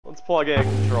Let's plug in a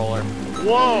controller.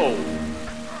 Whoa!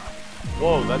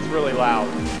 Whoa, that's really loud.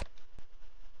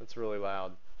 That's really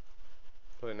loud.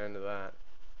 Put an end to that.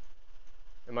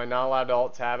 Am I not allowed to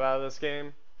alt-tab out of this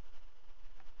game?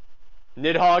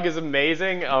 Nidhogg is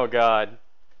amazing? Oh god.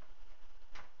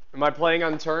 Am I playing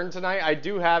Unturned tonight? I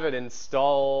do have it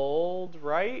installed,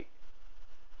 right?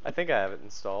 I think I have it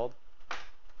installed.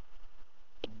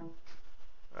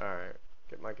 Alright,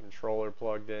 get my controller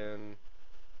plugged in.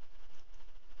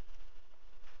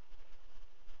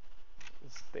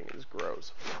 This thing is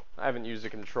gross. I haven't used a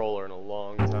controller in a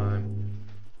long time.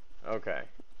 Okay.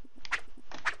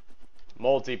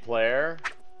 Multiplayer.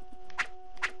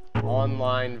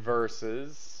 Online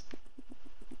versus.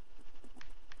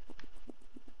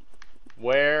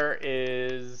 Where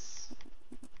is...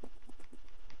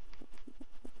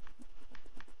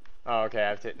 Oh, okay, I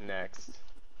have to hit next.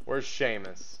 Where's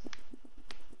Seamus?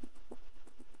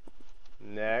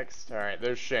 Next. Alright,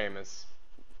 there's Seamus.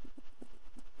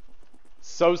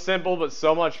 So simple, but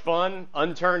so much fun.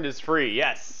 Unturned is free.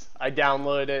 Yes, I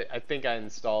downloaded it. I think I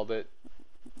installed it.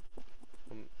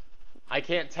 I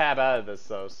can't tab out of this,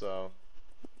 though, so...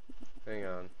 Hang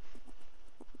on.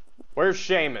 Where's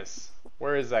Seamus?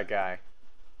 Where is that guy?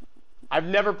 I've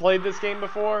never played this game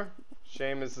before.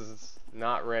 Seamus is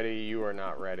not ready. You are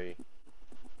not ready.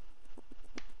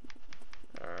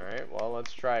 Alright, well,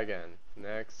 let's try again.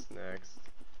 Next.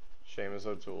 Seamus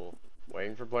O'Toole.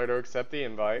 Waiting for player to accept the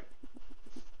invite.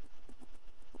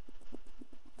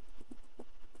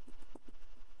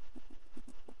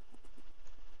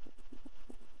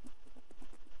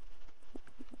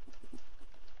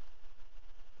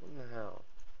 What the hell?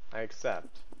 I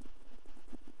accept.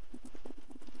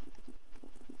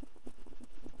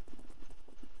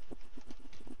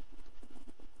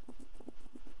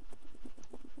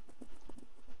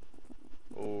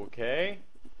 Okay.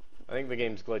 I think the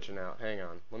game's glitching out. Hang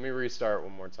on. Let me restart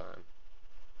one more time.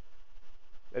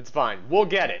 It's fine. We'll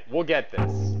get it. We'll get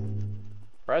this.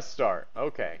 Press start.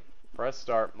 Okay. Press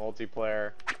start.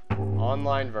 Multiplayer.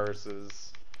 Online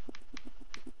versus.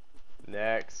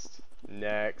 Next.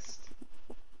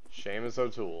 Seamus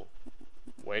O'Toole.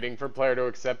 Waiting for player to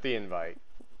accept the invite.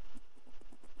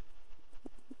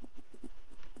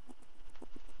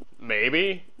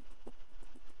 Maybe?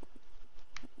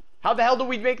 How the hell do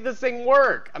we make this thing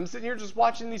work? I'm sitting here just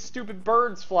watching these stupid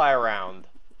birds fly around.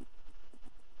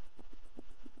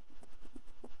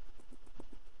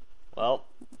 Well,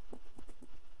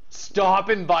 stop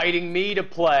inviting me to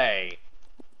play.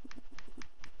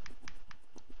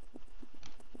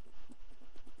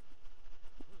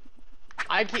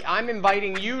 I'm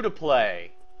inviting you to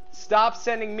play. Stop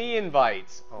sending me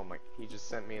invites. Oh my, he just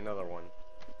sent me another one.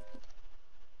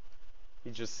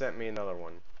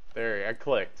 There, I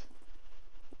clicked.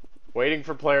 Waiting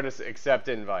for player to accept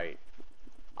invite.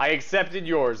 I accepted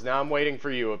yours, now I'm waiting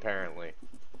for you, apparently.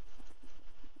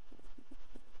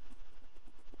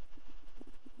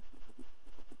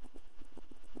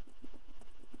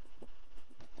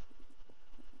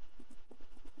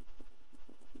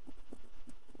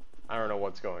 I don't know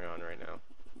what's going on right now.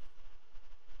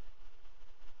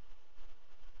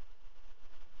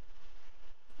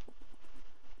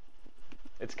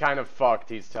 It's kind of fucked,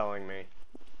 he's telling me.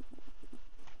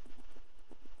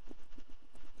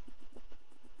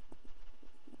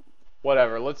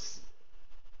 Whatever, let's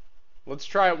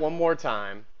try it one more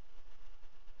time.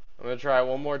 I'm gonna try it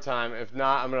one more time. If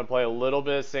not, I'm gonna play a little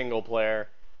bit of single player,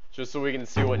 just so we can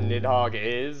see what Nidhogg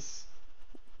is.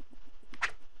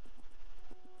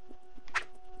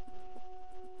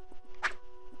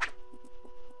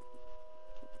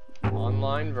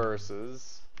 Online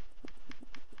versus.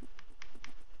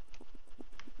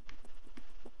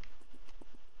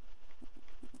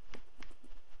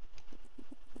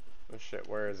 Oh shit,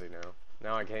 where is he now?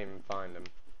 Now I can't even find him.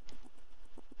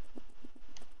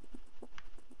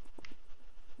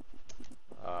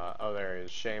 Oh, there he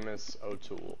is. Seamus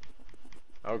O'Toole.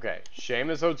 Okay,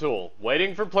 Seamus O'Toole.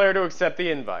 Waiting for player to accept the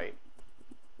invite.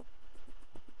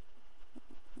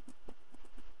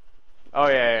 Oh,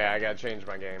 yeah, I gotta change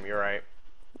my game. You're right.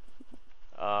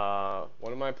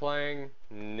 What am I playing?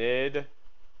 Nid.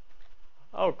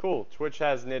 Oh, cool. Twitch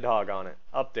has Nidhogg on it.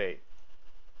 Update.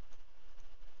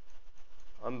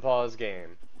 Unpause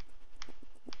game.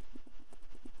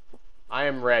 I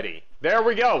am ready. There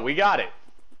we go. We got it.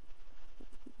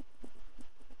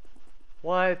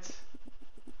 What?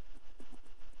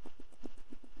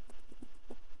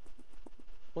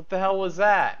 What the hell was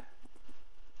that?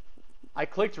 I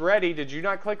clicked ready. Did you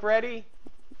not click ready?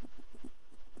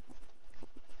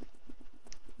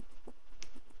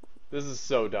 This is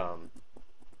so dumb.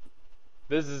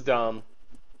 This is dumb.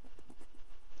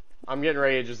 I'm getting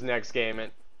ready to just next game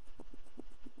it.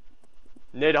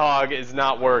 Nidhogg is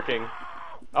not working.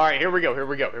 Alright, here we go, here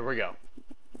we go, here we go.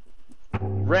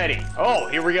 Ready. Oh,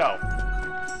 here we go.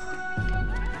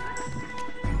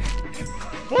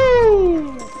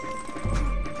 Woo!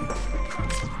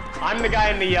 I'm the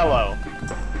guy in the yellow.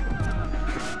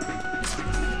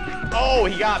 Oh,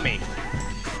 he got me.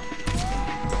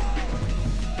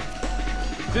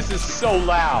 This is so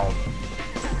loud.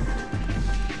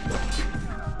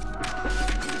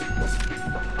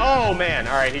 Oh, man.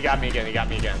 Alright, he got me again. He got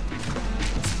me again.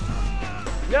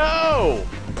 No!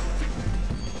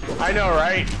 I know,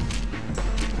 right?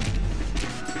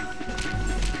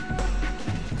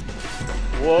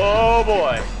 Whoa,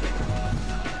 boy.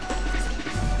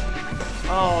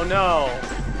 Oh, no.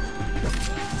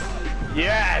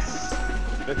 Yes!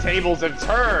 The tables have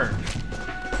turned.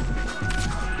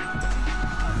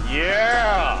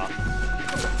 Yeah!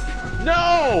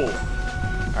 No!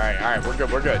 Alright, we're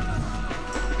good, we're good.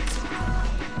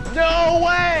 No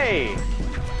way!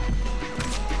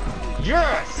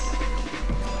 Yes!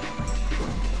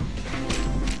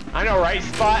 I know, right,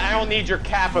 Spot? I don't need your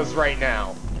kappas right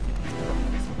now.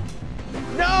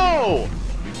 No!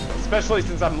 Especially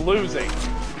since I'm losing.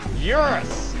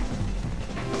 Yes!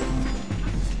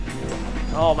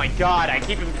 Oh my god, I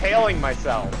keep impaling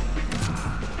myself.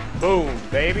 Boom,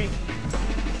 baby.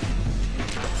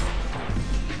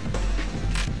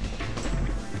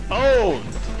 Owned!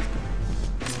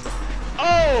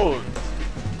 Owned!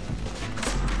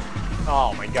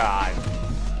 Oh my god.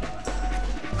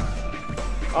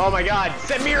 Oh my god,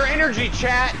 send me your energy,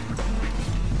 chat!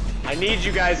 I need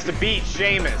you guys to beat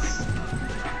Seamus.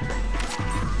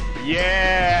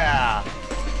 Yeah!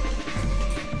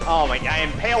 Oh my god, I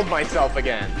impaled myself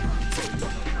again.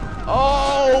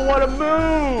 Oh, what a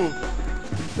move!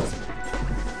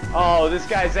 Oh, this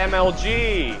guy's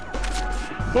MLG.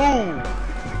 Boom!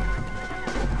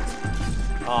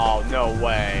 Oh, no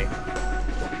way.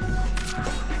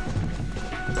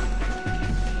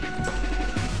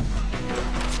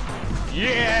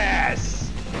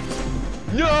 Yes!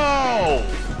 No!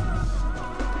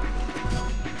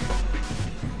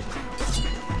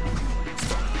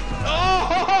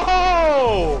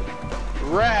 Oh!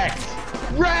 Wrecked!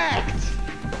 Wrecked!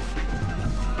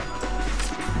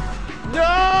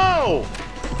 No!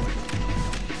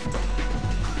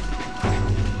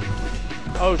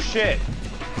 Oh shit.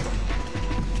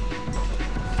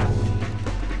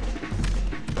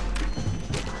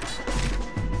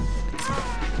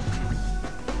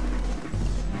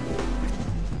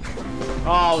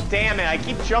 Oh, damn it. I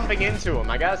keep jumping into him.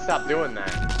 I gotta stop doing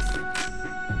that.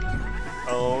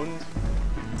 Owned.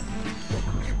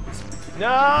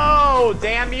 No!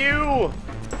 Damn you!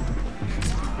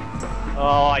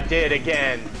 Oh, I did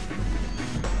again.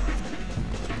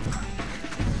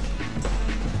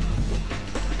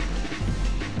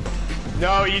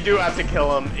 No, you do have to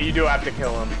kill him. You do have to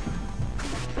kill him.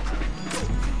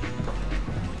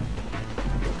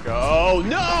 Go.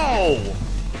 No!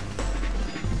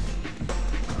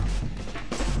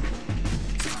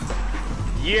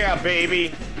 Yeah,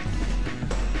 baby.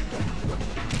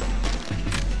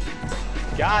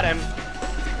 Got him.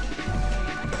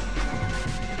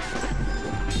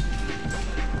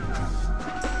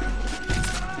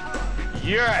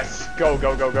 Yes! Go,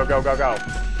 go, go, go, go, go, go.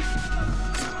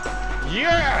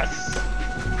 Yes!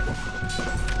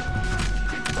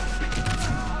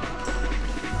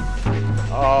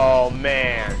 Oh,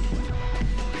 man.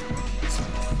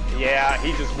 Yeah,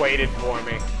 he just waited for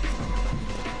me.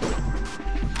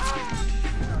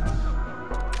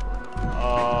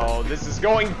 Oh, this is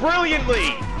going brilliantly!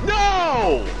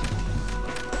 No!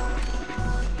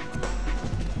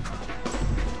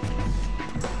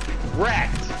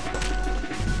 Wrecked.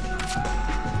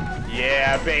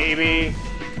 Yeah, baby.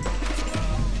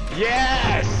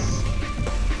 Yes!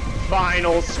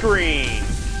 Final screen.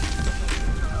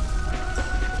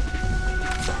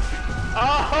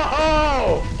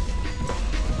 Oh!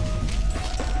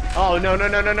 Oh, no, no,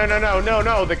 no, no, no, no, no, no,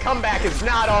 no. The comeback is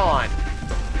not on.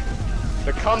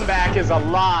 The comeback is a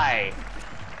lie.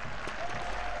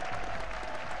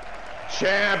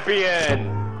 Champion.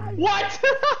 What?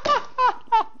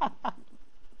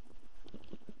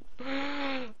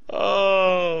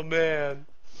 Oh, man.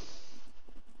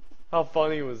 How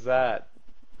funny was that?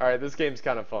 Alright, this game's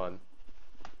kind of fun.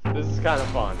 This is kind of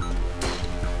fun.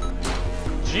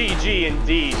 GG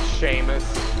indeed, Seamus.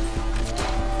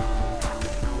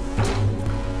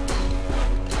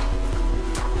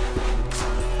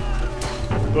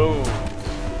 Boom.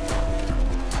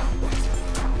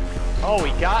 Oh,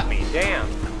 he got me. Damn.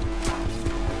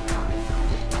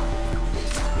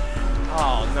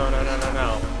 Oh, no, no, no, no,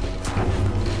 no.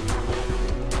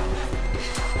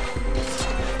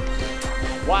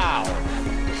 Wow.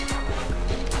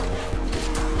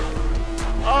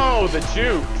 Oh, the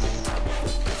jukes.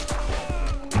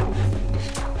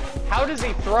 How does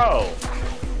he throw?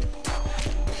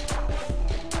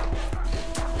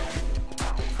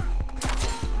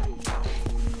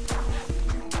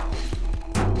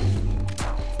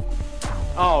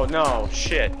 Oh no,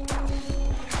 shit.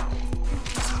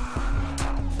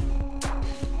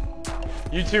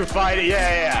 You two fight it.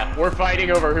 Yeah. We're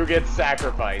fighting over who gets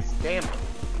sacrificed. Damn it.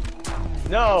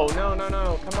 No.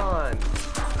 Come on.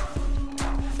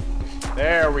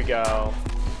 There we go.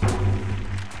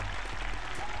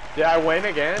 Did I win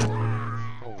again?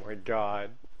 Oh my god.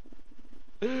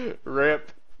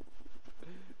 Rip.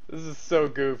 This is so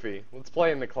goofy. Let's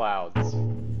play in the clouds.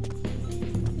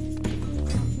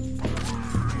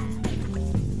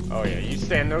 Oh yeah, you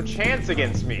stand no chance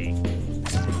against me.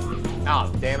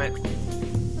 Oh, damn it.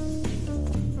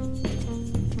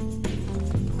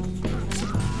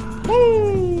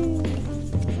 Woo!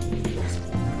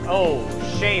 Oh,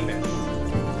 Seamus.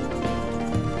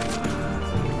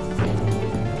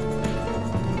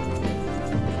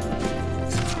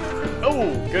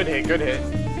 Oh, good hit, good hit.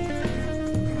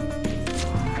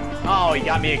 Oh, he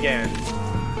got me again.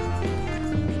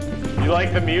 You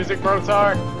like the music,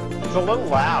 Brotar? It's a little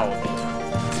loud.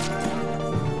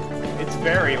 It's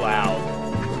very loud.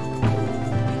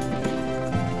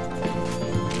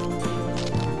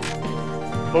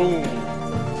 Boom.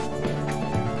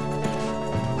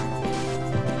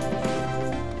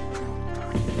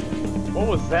 What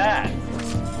was that?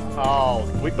 Oh,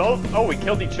 we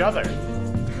killed each other.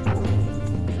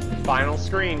 Final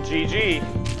screen, GG.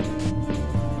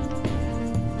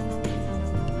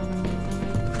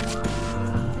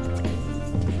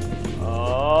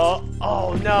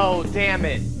 Oh no, damn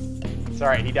it. It's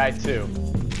alright, he died too.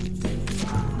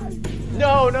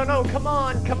 No, come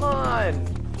on.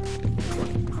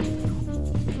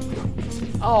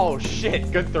 Oh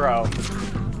shit, good throw.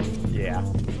 Yeah.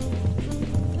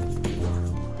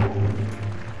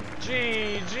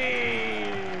 GG.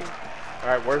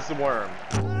 Alright, where's the worm?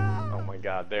 Oh my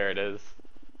god, there it is.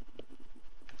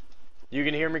 You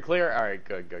can hear me clear? Alright,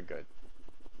 good.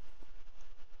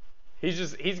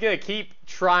 He's gonna keep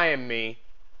trying me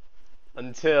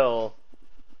until...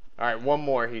 Alright, one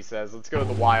more, he says. Let's go to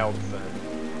the wilds then.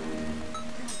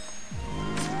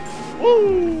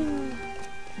 Woo!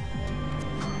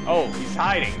 Oh, he's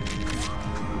hiding.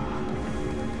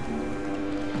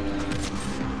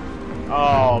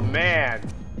 Oh, man.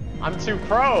 I'm too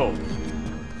pro.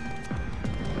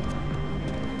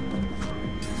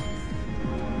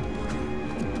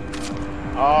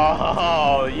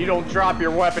 Oh, you don't drop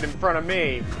your weapon in front of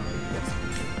me.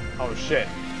 Oh, shit.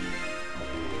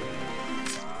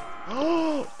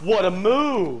 Oh, what a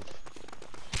move.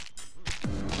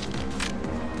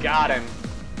 Got him.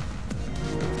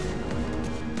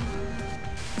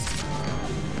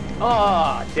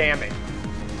 Oh, damn it.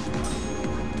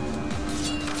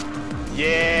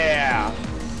 Yeah.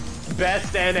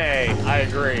 Best NA, I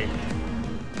agree.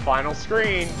 Final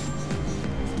screen.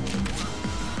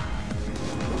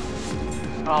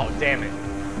 Oh, damn it.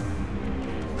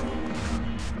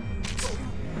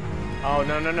 Oh,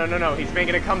 no. He's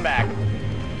making a comeback.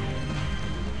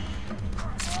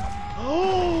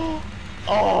 Oh.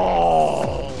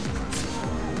 Oh.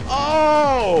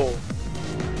 Oh.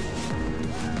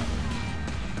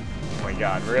 Oh my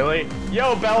god, really?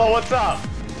 Yo, Bella, what's up?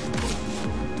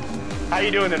 How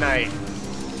you doing tonight?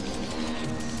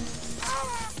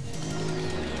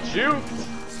 Juked.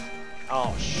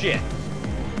 Oh, shit.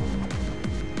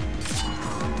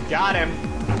 Got him.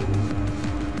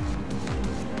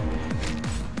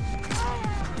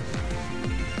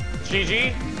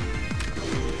 GG.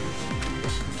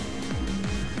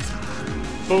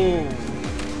 Boom.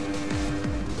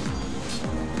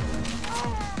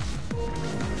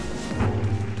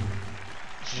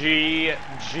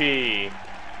 GG.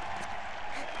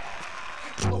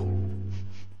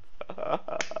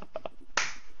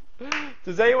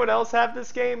 Does anyone else have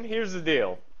this game? Here's the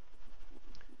deal.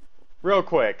 Real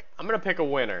quick, I'm gonna pick a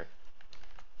winner.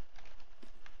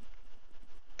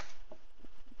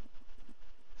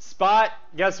 Spot,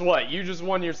 guess what? You just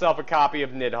won yourself a copy of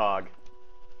Nidhogg.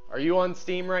 Are you on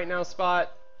Steam right now,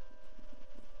 Spot?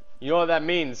 You know what that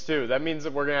means, too. That means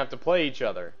that we're gonna have to play each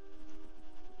other.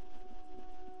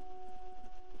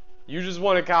 You just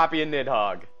won a copy of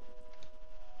Nidhogg.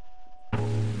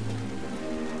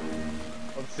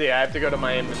 Let's see, I have to go to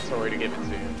my inventory to give it to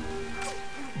you.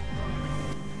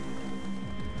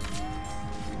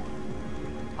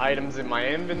 Items in my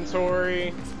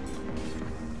inventory.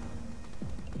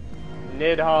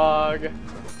 Nidhogg.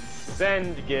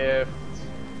 Send gift.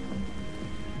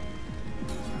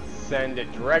 send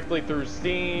it directly through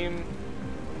Steam.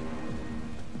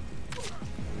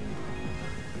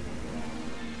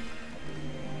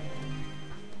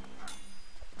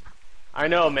 I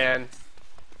know, man.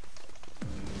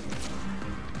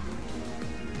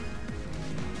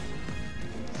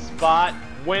 Spot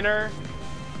winner.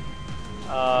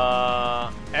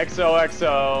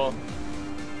 XOXO.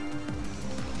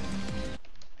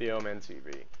 The Omen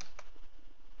TV.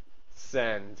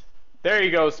 Send. There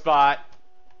you go, Spot.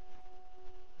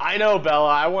 I know, Bella.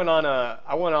 I went on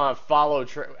a follow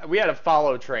train. We had a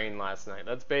follow train last night.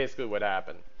 That's basically what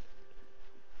happened.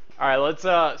 All right, let's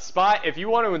Spot. If you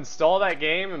want to install that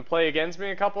game and play against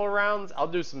me a couple of rounds, I'll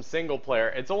do some single player.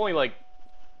 It's only like,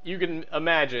 you can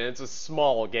imagine, it's a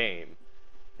small game.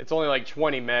 It's only like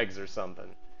 20 megs or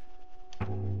something.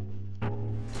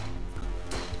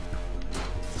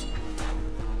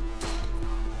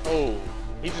 Oh,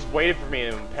 he just waited for me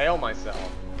to impale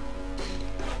myself.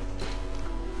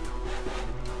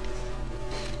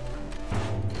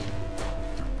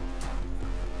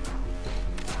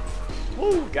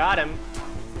 Woo, got him.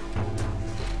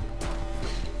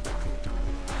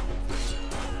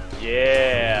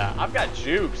 Yeah, I've got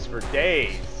jukes for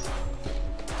days.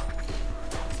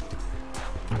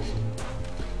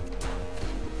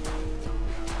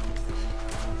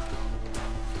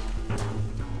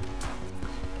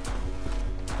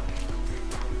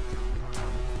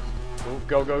 Ooh,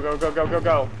 go, go, go, go, go, go,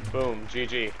 go. Boom,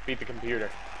 GG. Beat the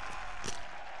computer.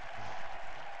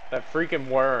 That freaking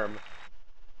worm.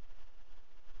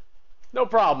 No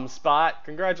problem, Spot.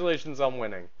 Congratulations on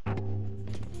winning.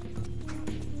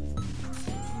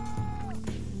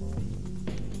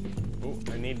 Ooh,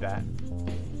 I need that.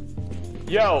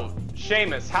 Yo,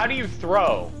 Seamus, how do you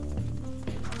throw?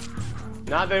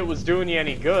 Not that it was doing you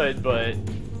any good, but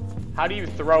how do you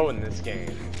throw in this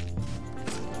game?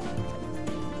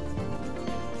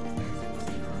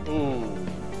 Ooh,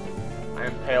 I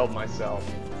impaled myself.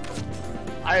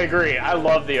 I agree, I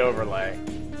love the overlay.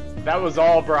 That was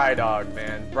all Brydog,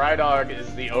 man. Brydog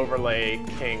is the overlay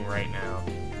king right now.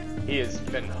 He has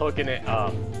been hooking it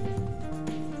up.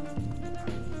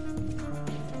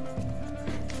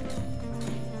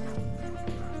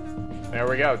 There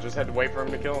we go. Just had to wait for him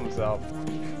to kill himself.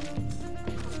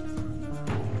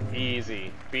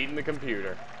 Easy. Beating the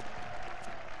computer.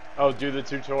 Oh, do the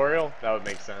tutorial? That would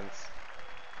make sense.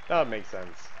 That would make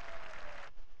sense.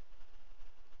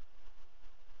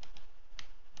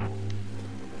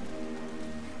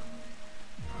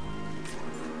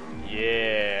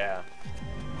 Yeah.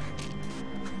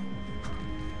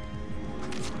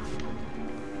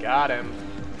 Got him.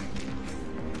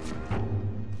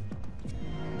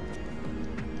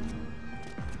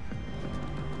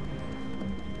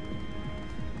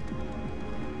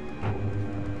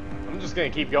 I'm just gonna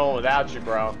keep going without you,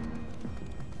 bro.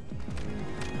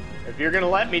 If you're gonna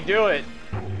let me do it,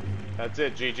 that's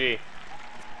it, GG.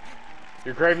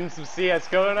 You're craving some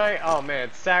CSGO tonight? Oh man,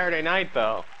 it's Saturday night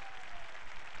though.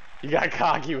 You got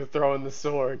cocky with throwing the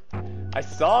sword. I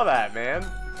saw that, man.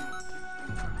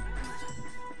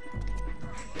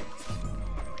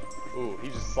 Ooh, he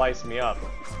just sliced me up.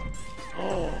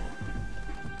 Oh.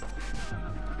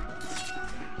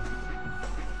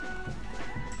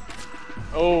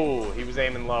 Oh, he was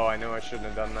aiming low. I know I shouldn't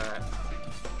have done that.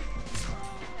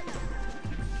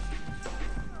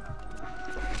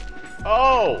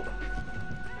 Oh!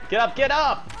 Get up, get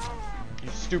up! You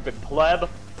stupid pleb.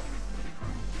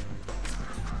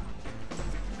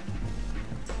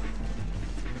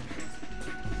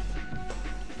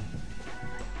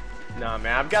 Nah,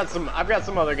 man, I've got some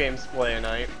other games to play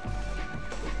tonight.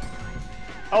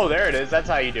 Oh, there it is. That's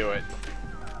how you do it.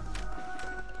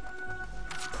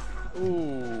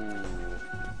 Ooh.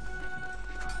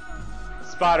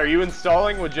 Spot, are you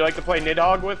installing? Would you like to play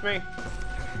Nidhogg with me?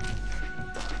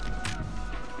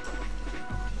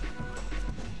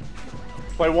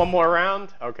 Play one more round?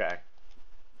 Okay.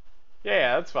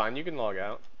 Yeah, that's fine. You can log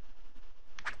out.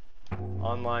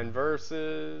 Online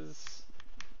versus...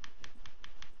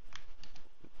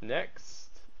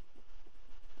 Next.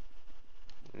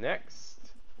 Next.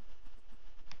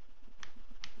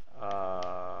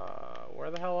 Where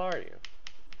the hell are you?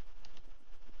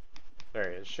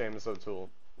 There he is, Seamus O'Toole.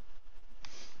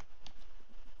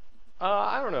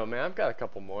 I don't know, man. I've got a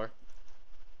couple more.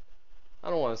 I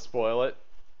don't want to spoil it.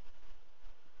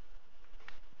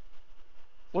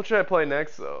 What should I play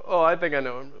next, though? Oh, I think I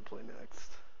know what I'm gonna play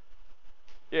next.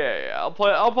 Yeah, I'll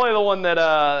play the one that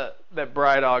that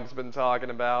Brydog's been talking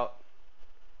about.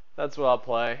 That's what I'll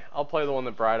play. I'll play the one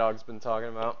that Brydog's been talking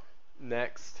about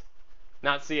next.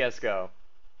 Not CS:GO.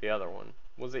 The other one.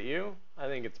 Was it you? I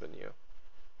think it's been you.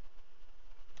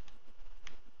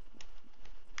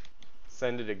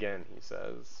 Send it again, he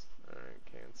says. Alright,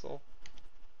 cancel.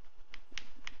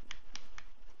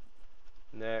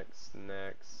 Next,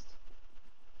 next,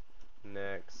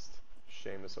 next.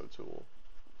 Seamus O'Toole.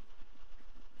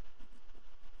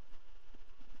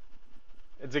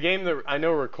 It's a game that I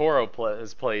know Ricoro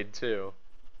has played too.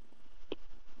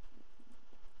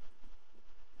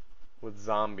 With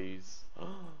zombies.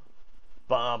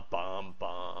 Bum bum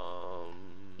bum.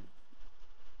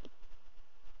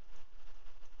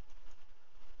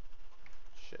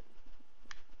 Shit.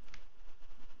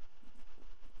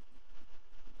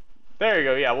 There you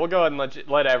go. Yeah, we'll go ahead and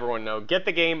let everyone know. Get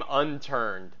the game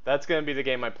Unturned. That's going to be the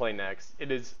game I play next. It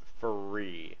is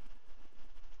free.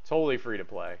 Totally free to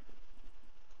play.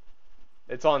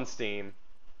 It's on Steam.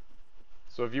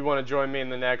 So if you want to join me in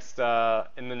the next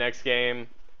game,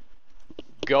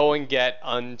 go and get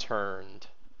Unturned.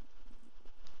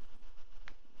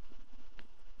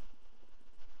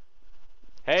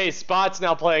 Hey, Spot's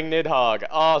now playing Nidhogg.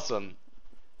 Awesome.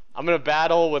 I'm gonna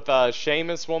battle with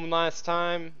Seamus one last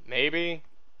time, maybe.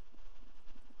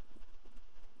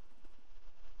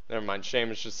 Never mind.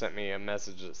 Seamus just sent me a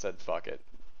message that said "fuck it."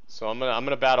 So I'm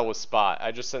gonna battle with Spot.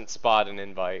 I just sent Spot an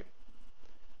invite.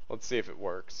 Let's see if it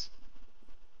works.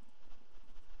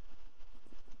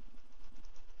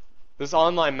 This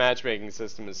online matchmaking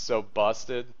system is so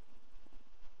busted.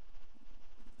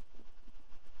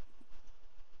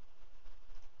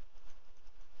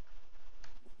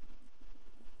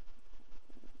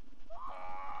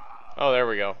 Oh, there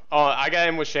we go. Oh, I got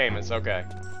in with Seamus. Okay.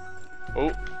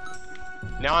 Oh.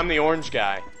 Now I'm the orange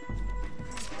guy.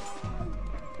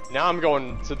 Now I'm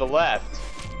going to the left.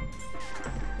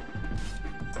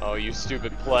 Oh, you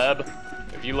stupid pleb.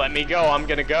 If you let me go, I'm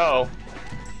gonna go.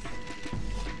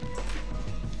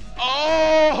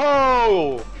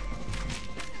 Oh!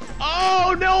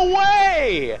 Oh, no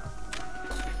way!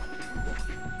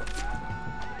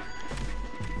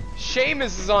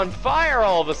 Seamus is on fire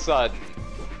all of a sudden.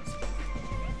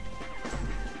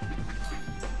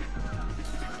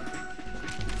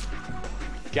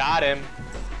 Got him.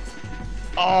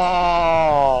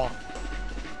 Oh!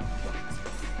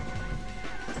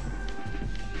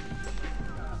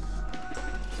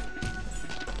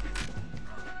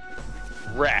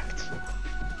 Wrecked.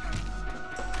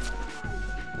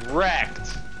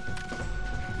 Wrecked.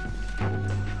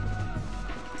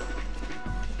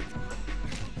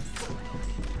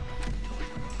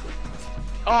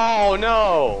 Oh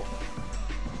no!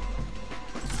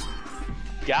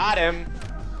 Got him.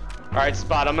 Alright,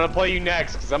 Spot, I'm gonna play you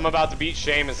next because I'm about to beat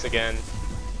Seamus again.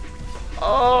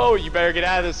 Oh, you better get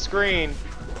out of the screen.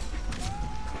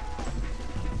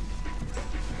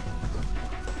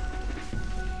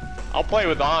 I'll play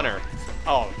with honor.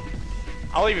 Oh,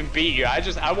 I'll even beat you.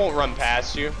 I won't run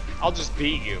past you. I'll just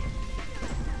beat you.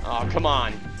 Oh, come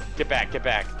on. Get back, get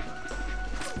back.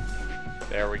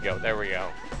 There we go, there we go.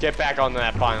 Get back on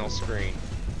that final screen.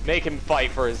 Make him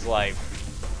fight for his life.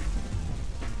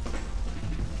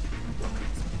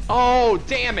 Oh,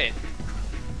 damn it.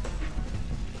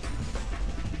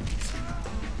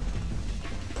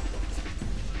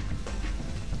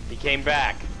 He came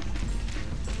back.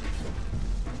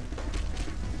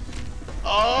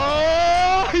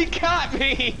 Oh, he got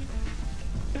me!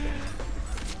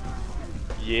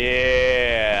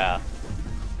 Yeah.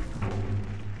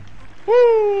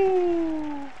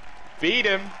 Woo! Beat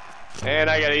him. And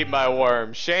I gotta eat my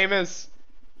worm. Seamus,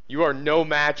 you are no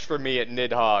match for me at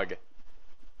Nidhogg.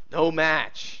 No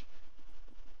match.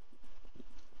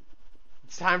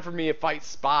 It's time for me to fight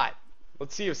Spot.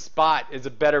 Let's see if Spot is a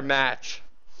better match.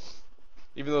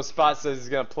 Even though Spot says he's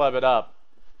gonna pleb it up.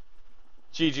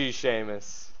 GG,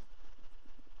 Seamus.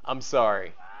 I'm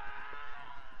sorry.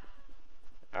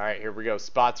 Alright, here we go.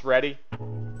 Spot's ready.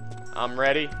 I'm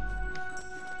ready.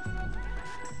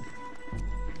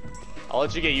 I'll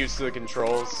let you get used to the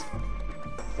controls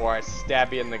before I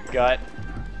stab you in the gut.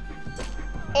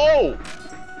 Oh!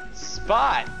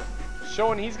 Spot!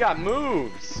 Showing he's got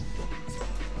moves.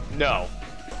 No.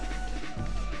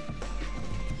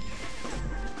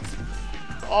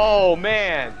 Oh,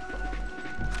 man.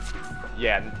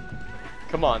 Yeah.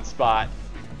 Come on, Spot.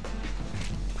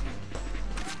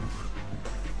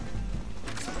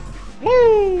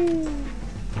 Woo!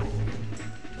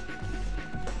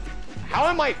 How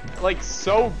am I, like,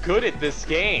 so good at this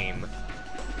game?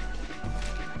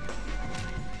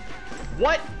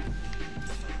 What?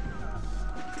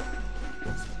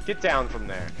 Get down from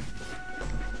there.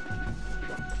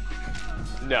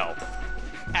 No.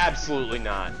 Absolutely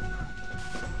not.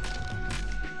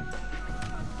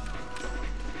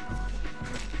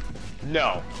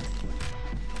 No.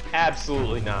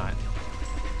 Absolutely not.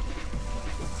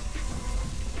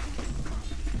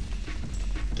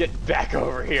 Get back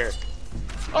over here.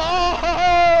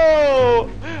 Oh!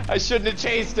 I shouldn't have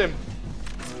chased him.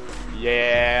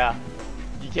 Yeah.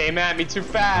 You came at me too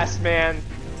fast, man.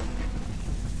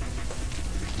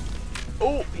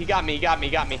 Oh, he got me, he got me,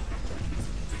 he got me.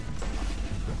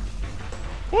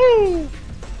 Woo!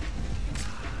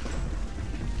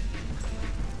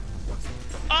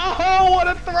 Oh, what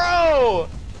a throw!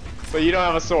 But you don't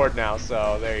have a sword now,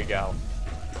 so there you go.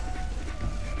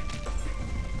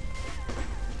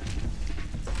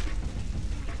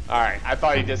 Alright, I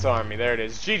thought he disarmed me. There it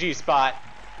is. GG spot.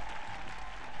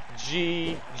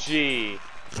 GG.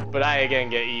 But I again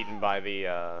get eaten by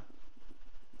the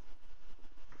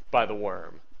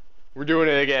worm. We're doing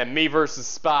it again. Me versus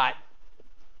Spot.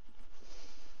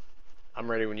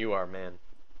 I'm ready when you are, man.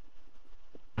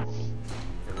 Here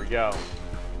we go.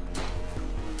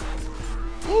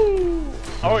 Woo!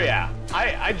 Oh yeah.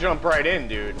 I jump right in,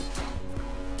 dude.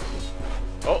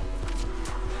 Oh.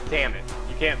 Damn it.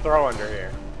 You can't throw under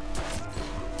here.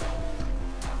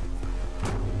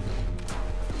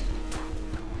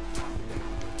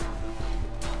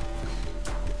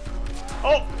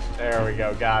 Oh! There we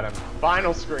go, got him.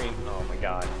 Final screen. Oh my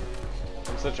god.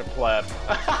 I'm such a pleb.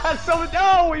 So,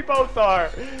 no, we both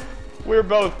are. We're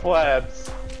both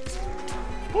plebs.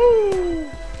 Woo!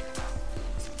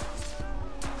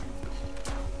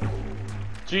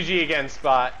 GG again,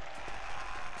 Spot.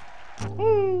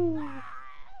 Woo!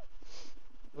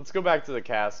 Let's go back to the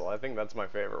castle. I think that's my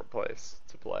favorite place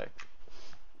to play.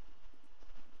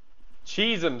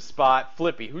 Cheese 'em, Spot.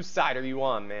 Flippy, whose side are you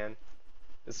on, man?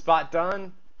 Is Spot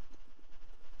done?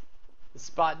 Is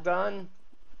Spot done?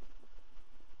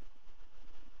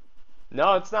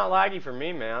 No, it's not laggy for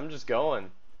me, man. I'm just going.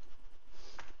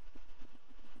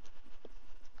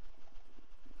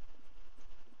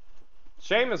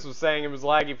 Seamus was saying it was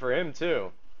laggy for him,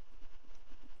 too.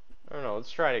 I don't know.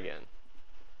 Let's try it again.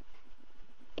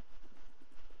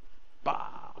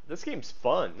 Bah. This game's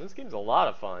fun. This game's a lot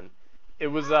of fun. It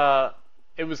was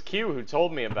Q who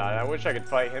told me about it. I wish I could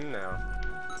fight him now.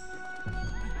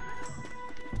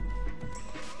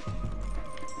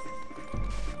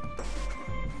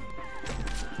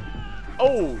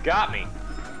 Oh, got me.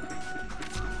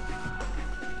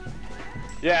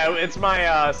 Yeah, it's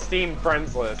my Steam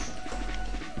friends list.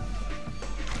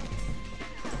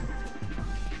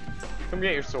 Come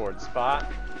get your sword,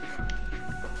 Spot.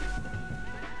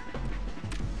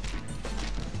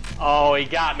 Oh, he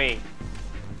got me.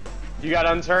 You got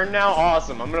unturned now?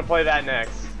 Awesome. I'm gonna play that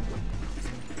next.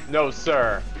 No,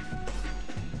 sir.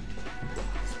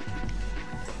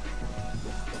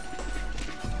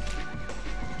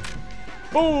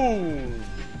 Boom!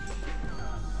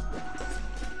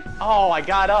 Oh, I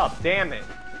got up. Damn it.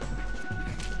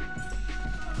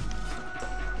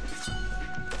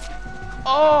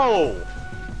 Oh!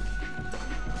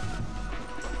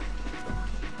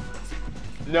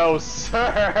 No,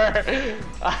 sir.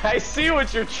 I see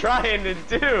what you're trying to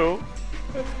do.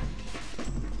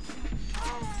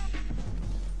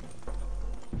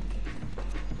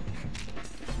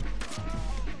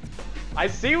 I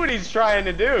see what he's trying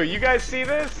to do. You guys see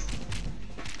this?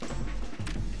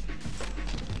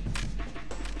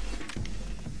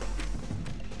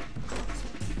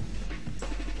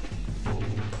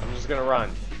 I'm just gonna run.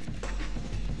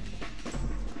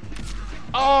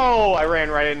 Oh, I ran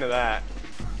right into that.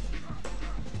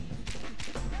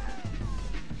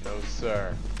 No,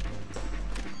 sir.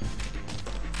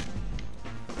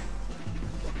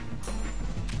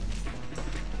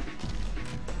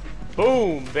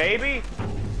 Boom, baby!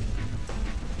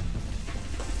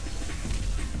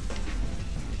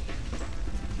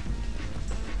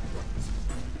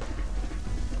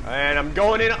 And I'm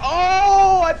going in.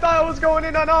 Oh, I thought I was going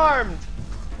in unarmed.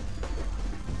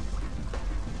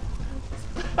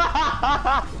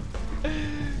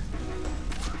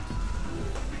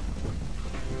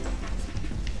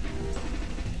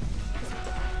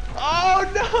 Oh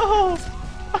no!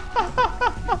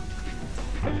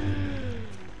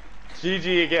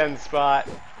 GG again, Spot.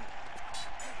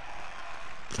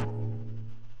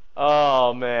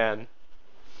 Oh man.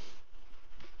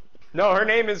 No, her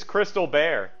name is Crystal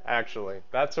Bear, actually.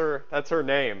 That's her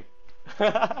name.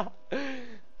 I'm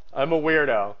a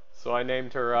weirdo, so I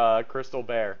named her Crystal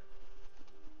Bear.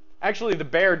 Actually, the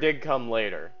bear did come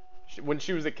later. When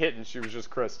she was a kitten, she was just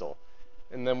Crystal.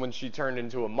 And then when she turned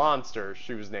into a monster,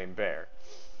 she was named Bear.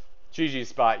 GG,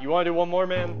 Spot. You want to do one more,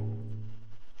 man?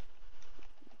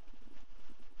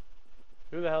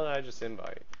 Who the hell did I just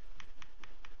invite?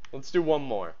 Let's do one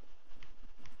more.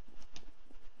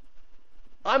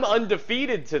 I'm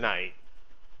undefeated tonight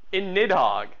in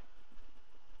Nidhogg.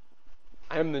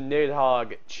 I am the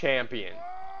Nidhogg champion.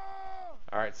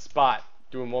 Alright, spot.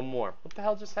 Doing one more. What the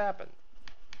hell just happened?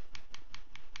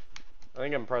 I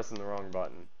think I'm pressing the wrong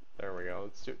button. There we go.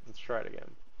 Let's try it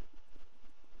again.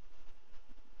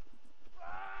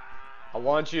 I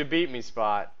want you to beat me,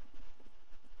 Spot.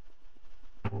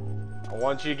 I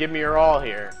want you to give me your all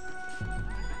here.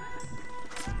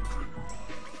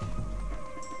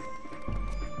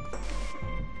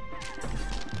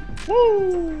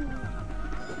 Woo!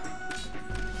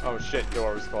 Oh shit,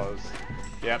 door was closed.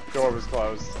 Yep, door was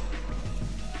closed.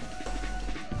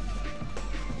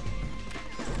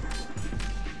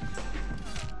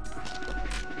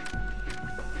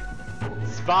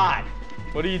 Spot!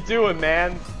 What are you doing,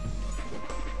 man?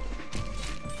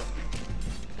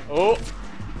 Oh!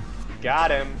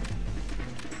 Got him.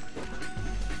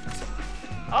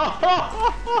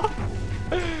 Oh!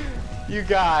 You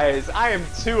guys, I am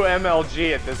 2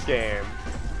 MLG at this game.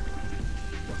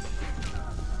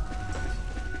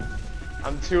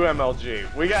 I'm 2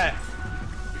 MLG. We got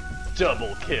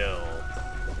double kill.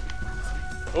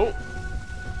 Oh.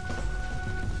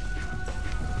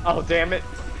 Oh, damn it.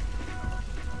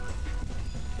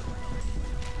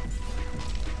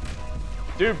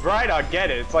 Dude, Brydog, get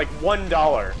it. It's like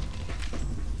 $1.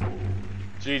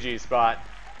 GG, Spot.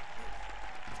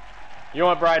 You know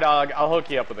what, Brydog? I'll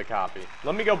hook you up with a copy.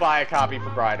 Let me go buy a copy for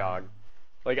Brydog.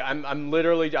 Like, I'm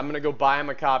gonna go buy him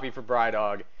a copy for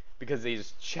Brydog because he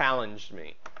just challenged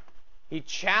me. He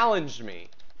challenged me.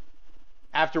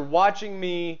 After watching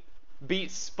me beat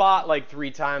Spot like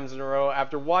 3 times in a row,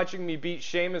 after watching me beat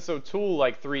Seamus O'Toole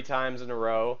like 3 times in a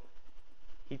row,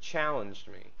 he challenged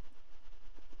me.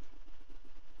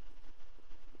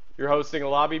 You're hosting a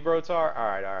lobby, Brotar?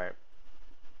 Alright, alright.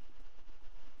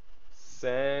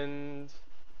 Send...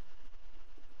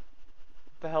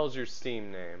 What the hell's your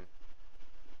Steam name?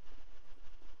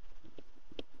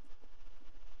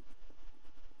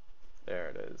 There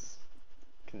it is.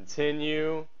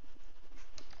 Continue.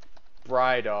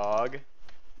 Brydog.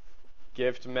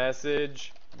 Gift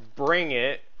message. Bring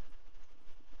it.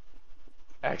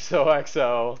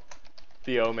 XOXO.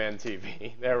 The O-Man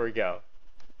TV. There we go.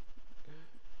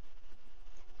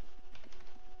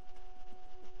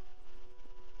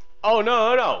 Oh,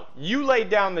 no, no, no. You laid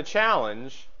down the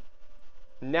challenge.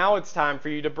 Now it's time for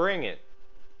you to bring it.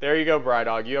 There you go,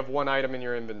 Brydog. You have 1 item in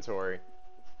your inventory.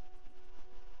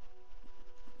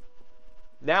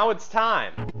 Now it's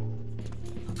time.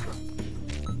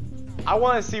 I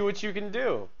want to see what you can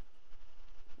do.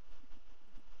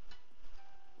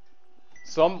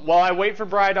 So while I wait for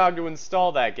Brydog to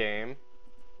install that game,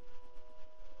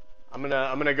 I'm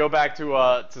gonna go back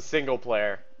to single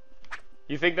player.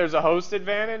 You think there's a host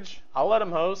advantage? I'll let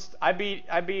him host. I beat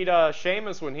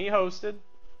Seamus when he hosted.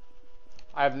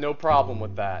 I have no problem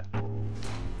with that.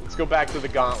 Let's go back to the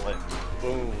gauntlet.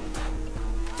 Boom.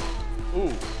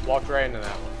 Ooh, walked right into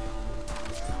that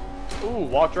one. Ooh,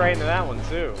 walked right into that one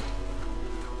too.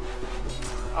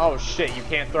 Oh shit, you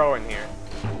can't throw in here.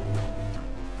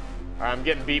 Alright, I'm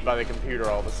getting beat by the computer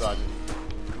all of a sudden.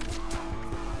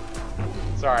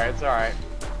 It's alright, it's alright.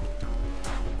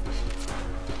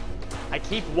 I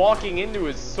keep walking into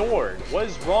his sword. What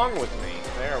is wrong with me?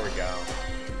 There we go.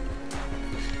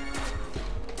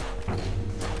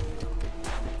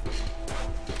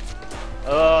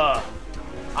 Ugh.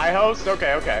 I host?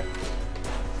 Okay, okay.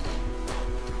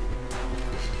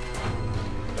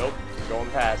 Nope. Going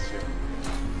past you.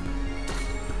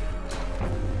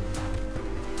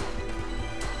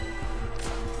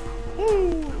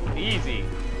 Woo! Easy.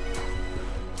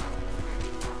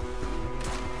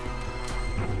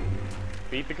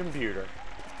 Beat the computer.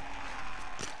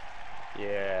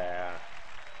 Yeah.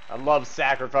 I love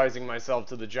sacrificing myself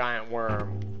to the giant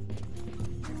worm.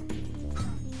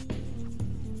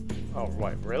 Oh,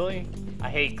 what? Really? I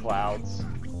hate clouds.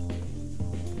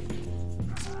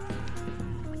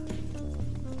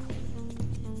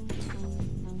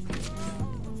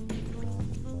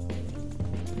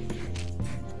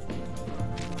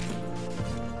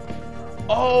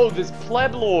 Oh, this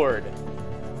pleb lord.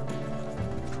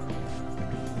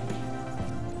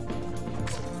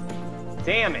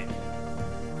 Damn it.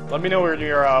 Let me know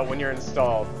when you're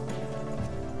installed.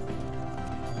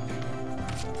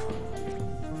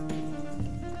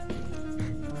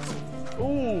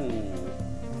 Ooh.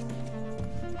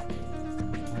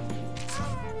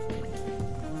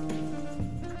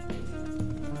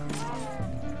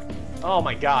 Oh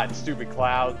my god, stupid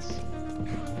clouds.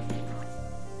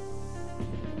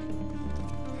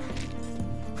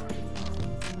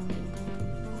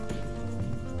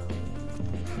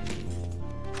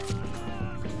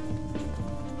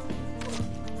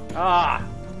 Ah!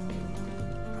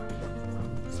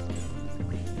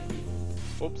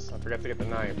 Oops, I forgot to get the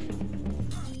knife.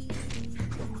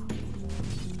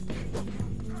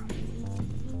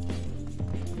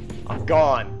 I'm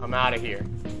gone. I'm out of here.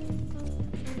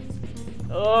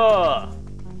 Ugh.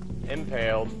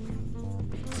 Impaled.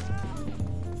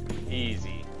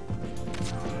 Easy.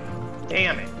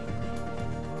 Damn it.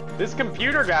 This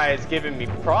computer guy is giving me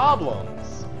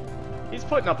problems. He's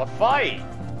putting up a fight.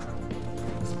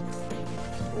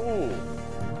 Ooh.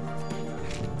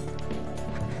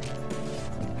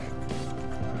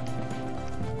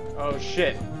 Oh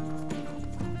shit.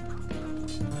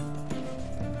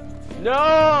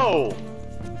 No!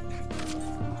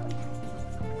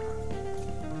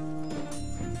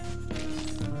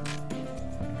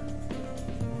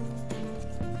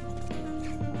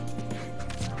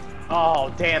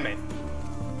 Oh, damn it.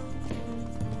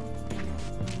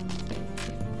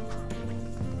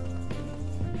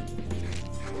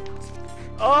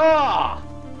 Oh!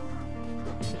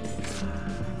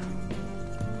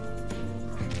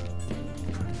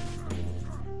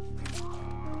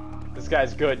 This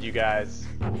guy's good, you guys.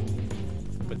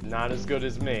 But not as good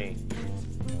as me.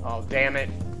 Oh, damn it.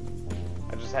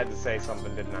 I just had to say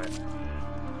something, didn't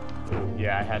I?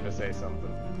 Yeah, I had to say something.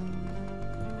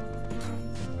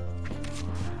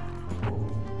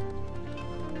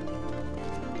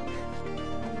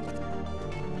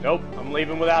 Nope, I'm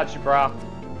leaving without you, bro.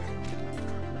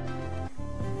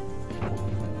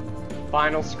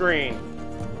 Final screen.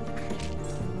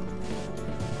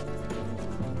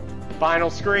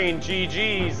 Final screen,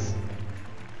 GG's.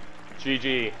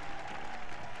 GG.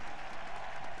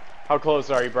 How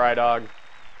close are you, Nidhogg?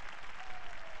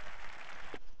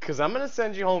 Cause I'm gonna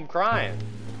send you home crying.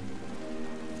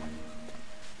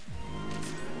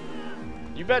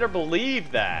 You better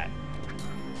believe that.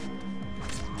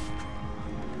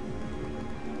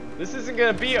 This isn't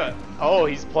gonna be a... Oh,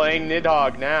 he's playing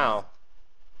Nidhogg now.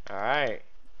 Alright.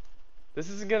 This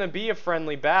isn't gonna be a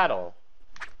friendly battle.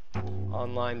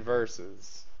 Online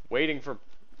versus. Waiting for...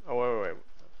 Oh, wait.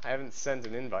 I haven't sent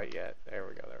an invite yet. There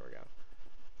we go.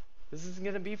 This isn't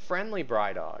gonna be friendly,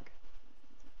 Nidhogg.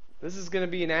 This is gonna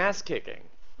be an ass kicking.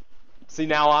 See,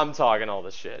 now I'm talking all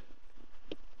the shit.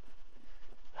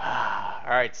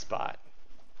 Alright, Spot.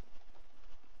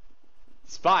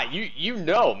 Spot, you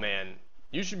know, man.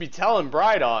 You should be telling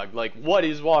Nidhogg, like, what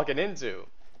he's walking into.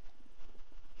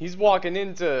 He's walking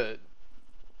into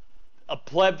a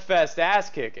plebfest ass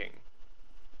kicking.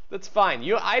 That's fine.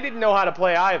 I didn't know how to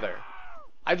play either.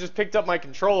 I just picked up my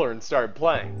controller and started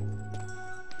playing.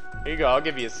 Here you go, I'll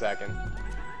give you a second.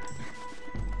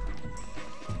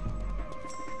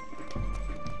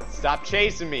 Stop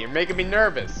chasing me, you're making me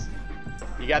nervous.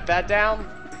 You got that down?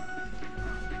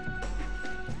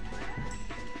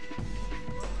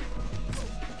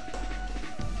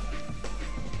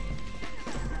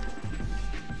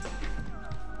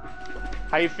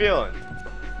 How you feeling?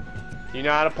 Do you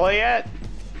know how to play yet?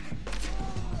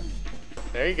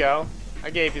 There you go. I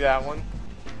gave you that one.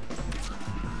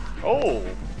 Oh,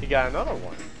 he got another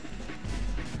one.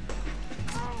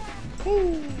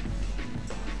 Woo.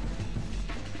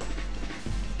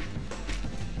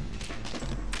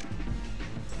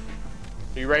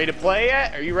 Are you ready to play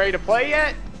yet? Are you ready to play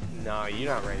yet? No, you're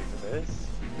not ready for this.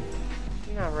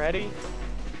 You're not ready.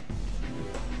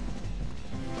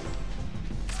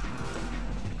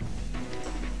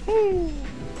 Woo.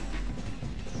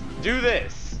 Do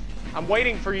this. I'm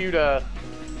waiting for you to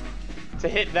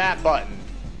hit that button.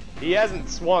 He hasn't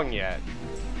swung yet.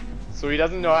 So he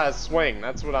doesn't know how to swing.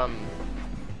 That's what I'm...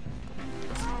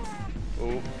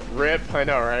 Ooh, rip. I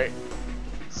know, right?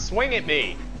 Swing at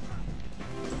me.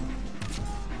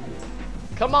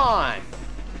 Come on.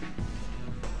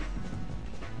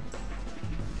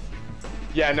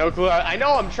 Yeah, no clue. I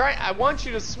know, I'm trying. I want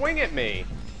you to swing at me.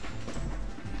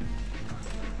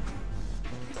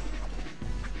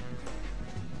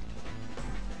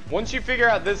 Once you figure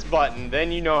out this button,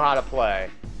 then you know how to play.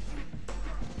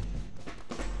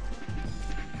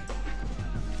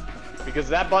 Because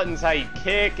that button's how you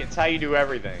kick, it's how you do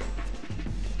everything.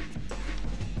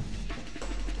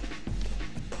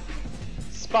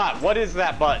 Spot, what is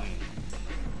that button?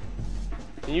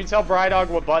 Can you tell Nidhogg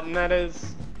what button that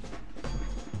is?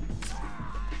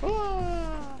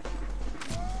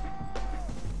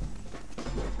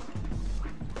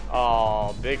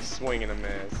 Oh, big swing and a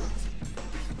miss.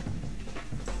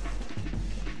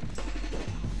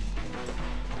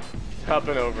 Up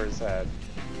and over his head.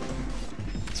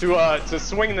 To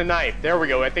swing the knife. There we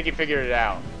go. I think he figured it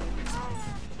out.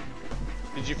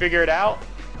 Did you figure it out?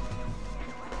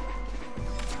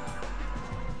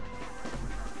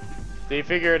 Did you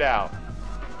figure it out?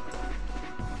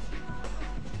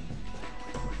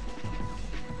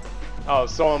 Oh,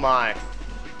 so am I.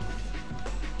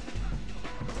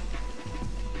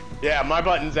 Yeah, my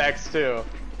button's X too.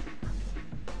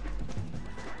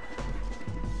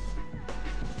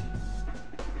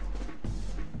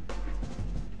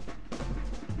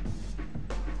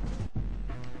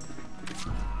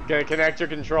 Gonna connect your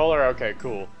controller? Okay,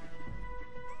 cool.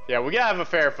 Yeah, we gotta have a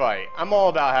fair fight. I'm all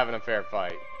about having a fair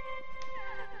fight.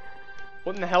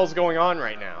 What in the hell's going on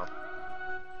right now?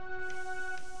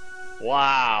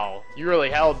 Wow, you really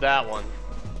held that one.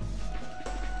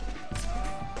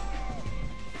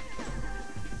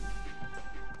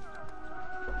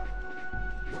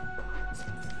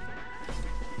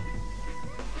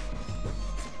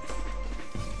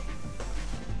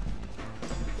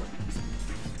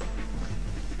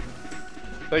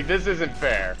 Like, this isn't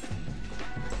fair.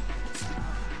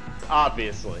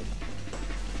 Obviously.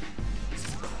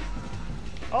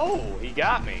 Oh, he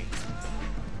got me.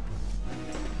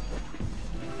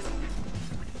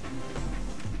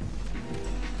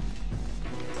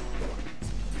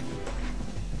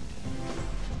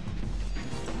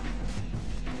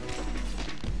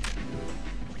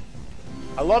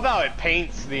 I love how it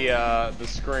paints the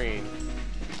screen.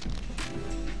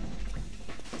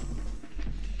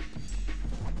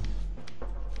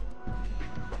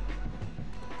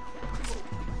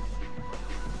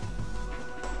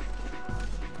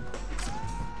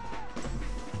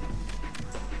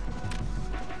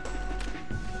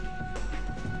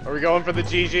 Are we going for the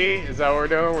GG? Is that what we're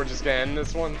doing? We're just gonna end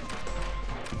this one?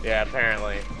 Yeah,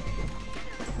 apparently.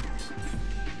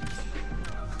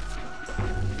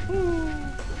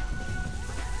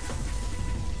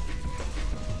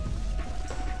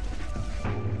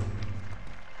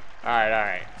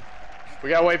 Alright. We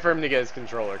gotta wait for him to get his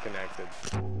controller connected.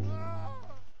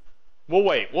 We'll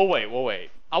wait.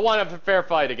 I want a fair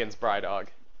fight against Nidhogg.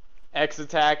 X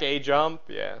attack, A jump.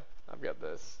 Yeah, I've got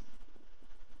this.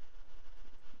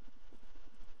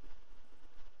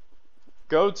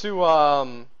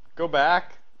 Go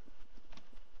back.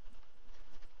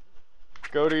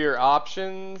 Go to your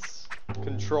options,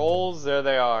 controls, there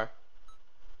they are.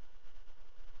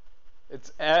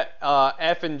 It's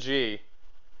F and G.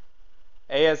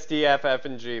 ASDF, F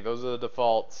and G, those are the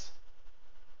defaults.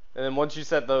 And then once you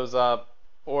set those up,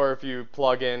 or if you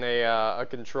plug in a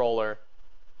controller,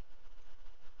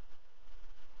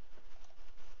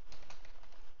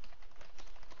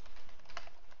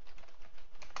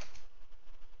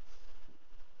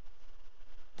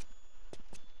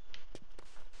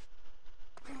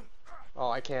 oh,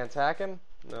 I can't attack him?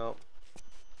 No.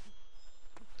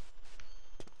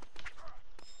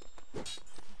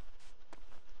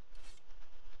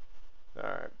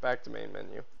 Alright, back to main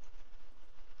menu.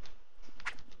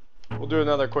 We'll do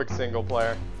another quick single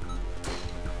player.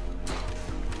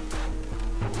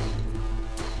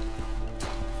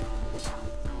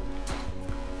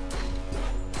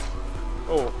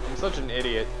 Oh, I'm such an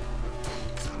idiot.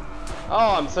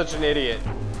 Oh, I'm such an idiot.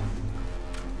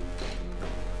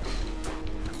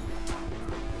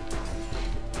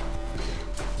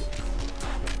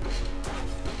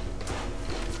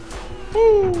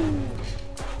 Woo!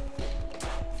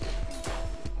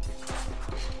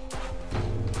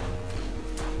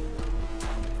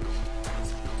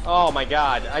 Oh my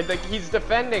god, I think he's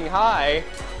defending high,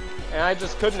 and I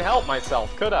just couldn't help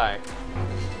myself, could I?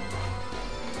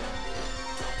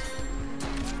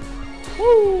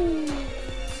 Woo!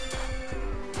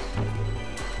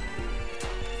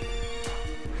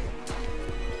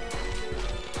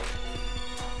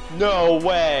 No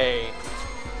way!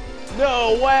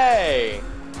 No way!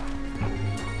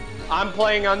 I'm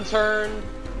playing unturned.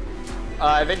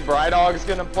 I think Nidhogg's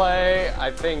gonna play.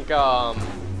 I think,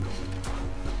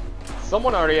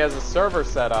 someone already has a server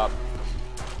set up.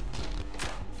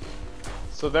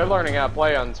 So they're learning how to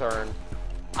play unturned.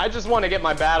 I just want to get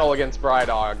my battle against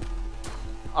Nidhogg.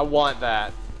 I want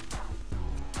that.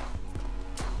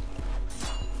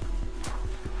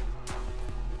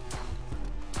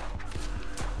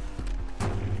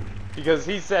 Because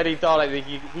he said he thought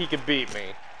he could beat me.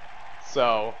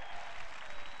 So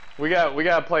we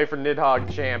gotta play for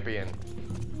Nidhogg champion.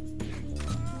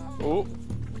 Ooh.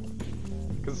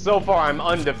 Because so far I'm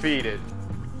undefeated.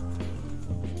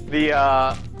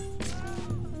 The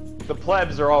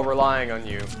plebs are all relying on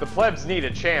you. The plebs need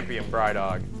a champion,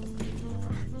 Nidhogg.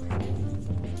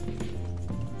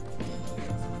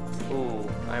 Ooh,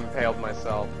 I impaled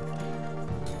myself.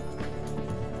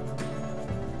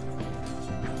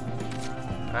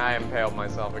 I impaled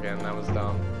myself again, that was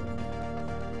dumb.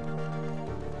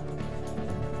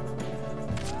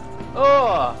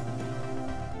 Ugh!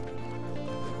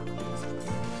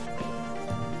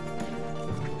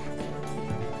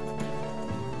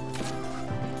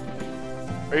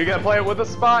 Are you gonna play it with a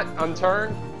spot?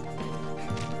 Unturned?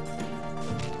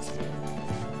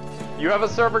 You have a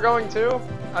server going too?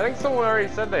 I think someone already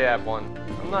said they had one.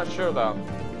 I'm not sure though.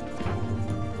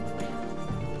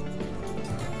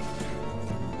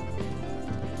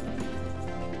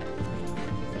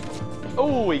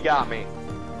 Oh, he got me.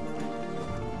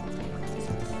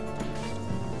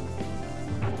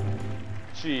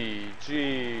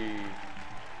 GG.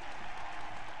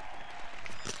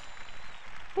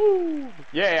 Woo.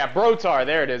 Yeah, Brotar.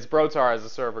 There it is. Brotar has a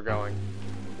server going.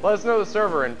 Let us know the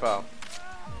server info.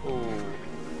 Ooh.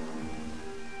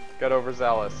 Got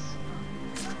overzealous.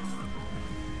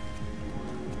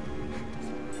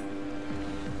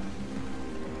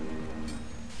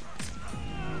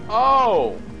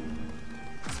 Oh!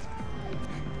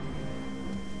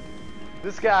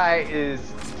 This guy is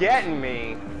getting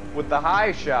me with the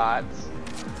high shots.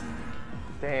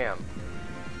 Damn.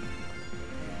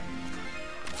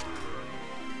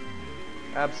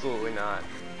 Absolutely not.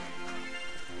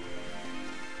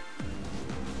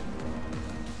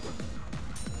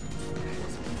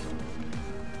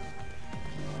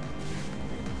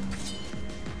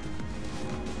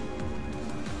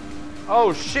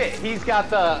 Oh shit, he's got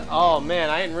the... Oh man,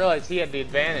 I didn't realize he had the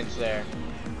advantage there.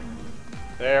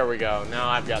 There we go, now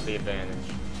I've got the advantage.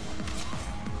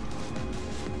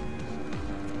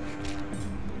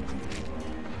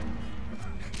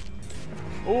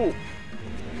 Ooh.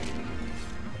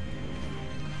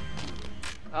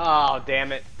 Oh,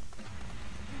 damn it.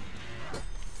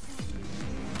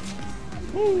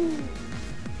 Woo.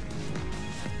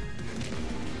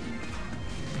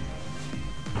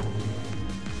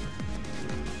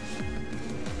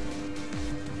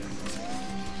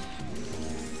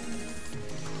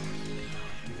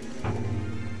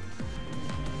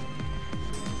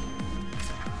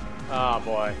 Oh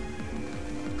boy.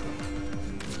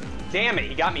 Damn it,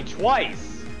 he got me twice.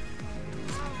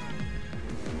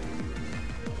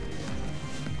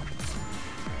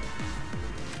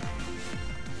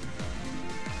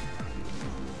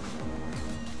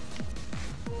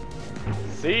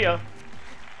 See ya.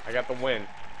 I got the win.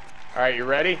 Alright, you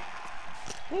ready?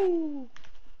 Woo.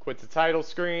 Quit the title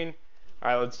screen.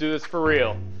 Alright, let's do this for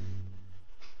real.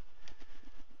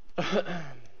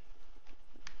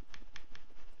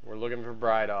 We're looking for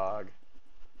Nidhogg.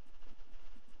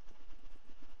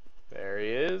 There he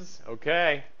is.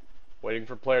 Okay. Waiting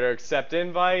for player to accept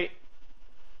invite.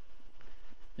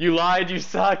 You lied, you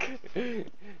suck.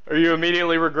 Are you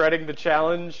immediately regretting the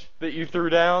challenge that you threw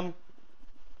down?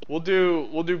 We'll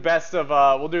do best of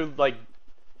we'll do like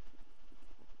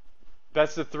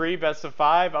best of 3, best of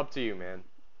 5, up to you, man.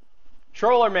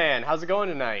 Troller man, how's it going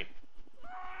tonight?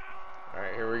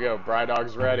 Alright, here we go.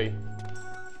 Nidhogg's ready.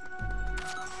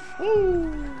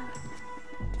 Woo!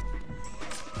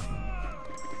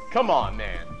 Come on,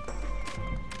 man.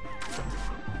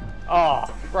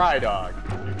 Oh,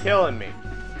 Nidhogg, you're killing me.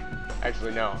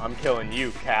 Actually, no, I'm killing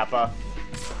you, Kappa.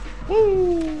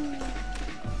 Woo!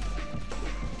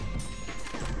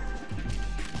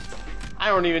 I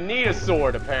don't even need a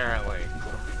sword, apparently.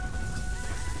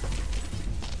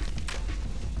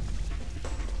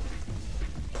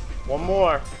 One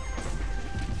more.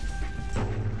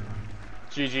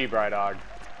 GG, Nidhogg.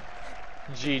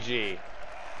 GG.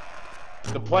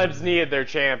 The plebs needed their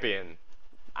champion.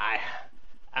 I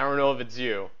don't know if it's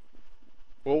you.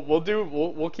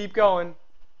 We'll keep going.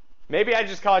 Maybe I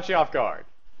just caught you off guard.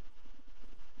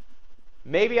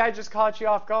 Maybe I just caught you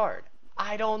off guard.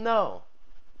 I don't know.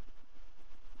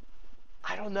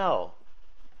 I don't know.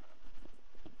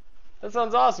 That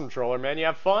sounds awesome, Troller man. You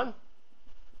have fun?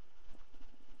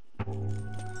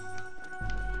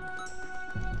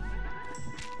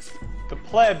 The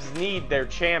plebs need their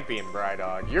champion,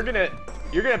 Nidhogg. You're gonna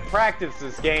practice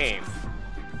this game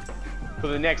for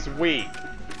the next week,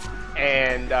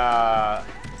 and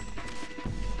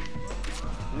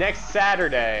next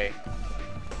Saturday,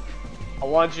 I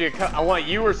want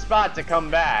you or Spot to come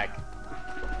back,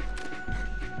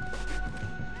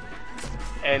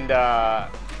 and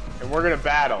we're gonna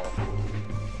battle.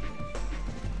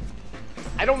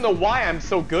 I don't know why I'm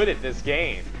so good at this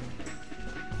game.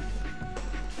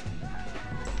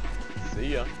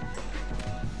 See ya.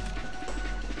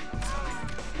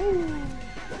 Woo.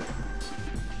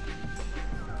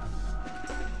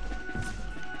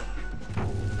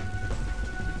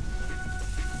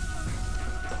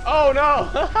 Oh no!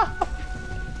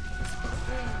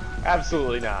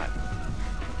 Absolutely not.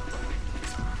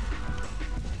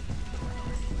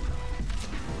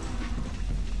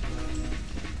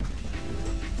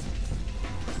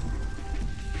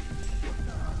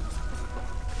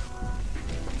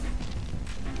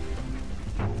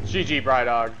 GG,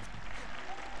 Nidhogg.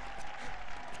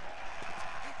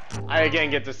 I again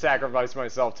get to sacrifice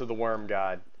myself to the worm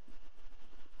god.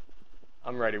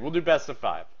 I'm ready. We'll do best of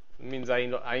 5. It means I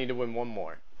need to win one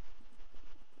more.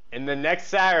 And then next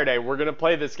Saturday, we're gonna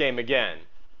play this game again.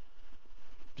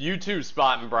 You too,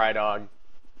 Spot and Nidhogg.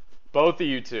 Both of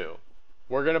you two.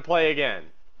 We're gonna play again.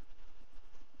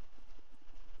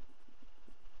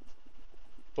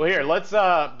 Well, here, let's,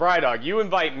 Brydog, you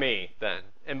invite me, then.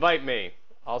 Invite me.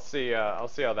 I'll see how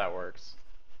that works.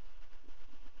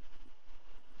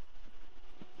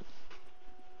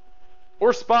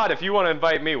 Or Spot, if you want to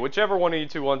invite me. Whichever one of you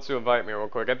two wants to invite me real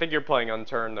quick. I think you're playing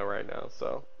Unturned, though, right now,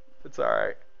 so it's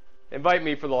alright. Invite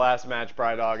me for the last match,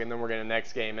 Brydog, and then we're gonna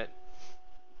next game it.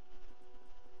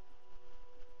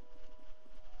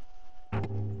 There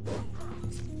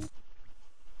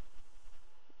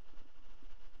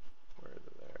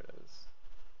it is.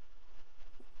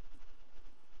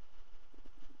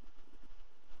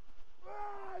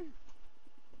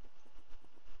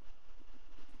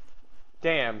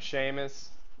 Damn, Seamus.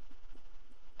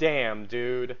 Damn,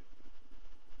 dude.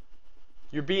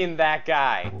 You're being that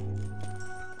guy.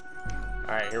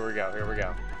 Alright, here we go, here we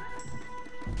go.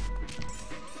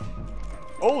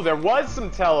 Oh, there was some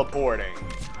teleporting.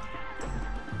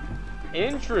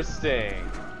 Interesting.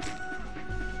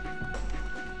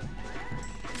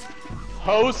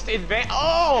 Host advantage.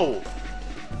 Oh!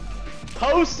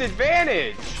 Host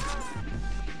advantage.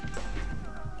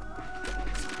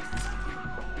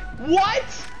 What?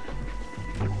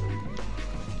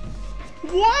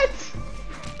 What?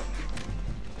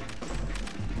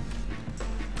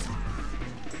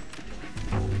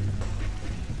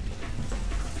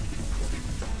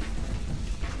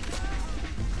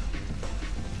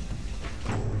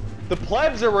 The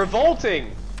plebs are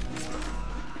revolting.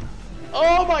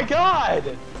 Oh my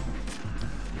god!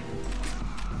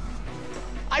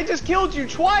 I just killed you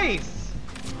twice!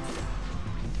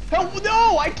 Help,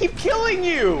 no! I keep killing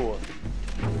you!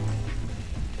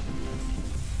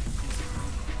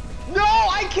 No!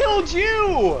 I killed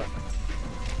you!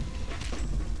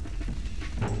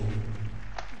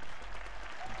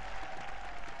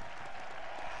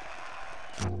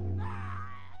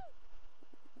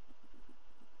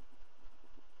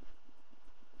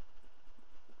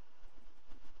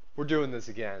 We're doing this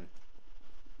again.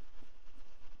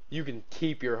 You can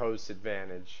keep your host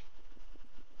advantage.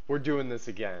 We're doing this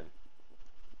again.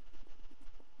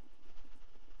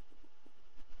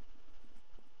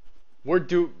 We're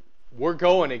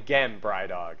going again,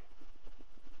 Brydog.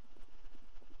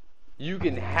 You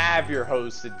can have your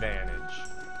host advantage.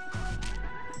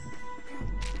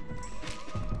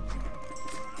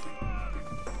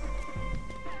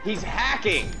 He's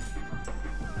hacking.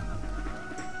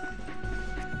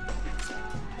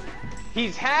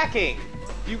 He's hacking!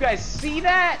 Do you guys see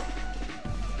that?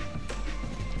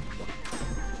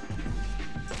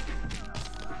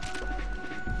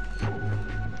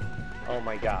 Oh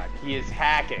my god, he is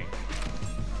hacking.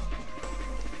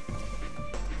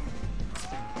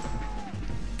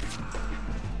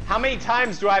 How many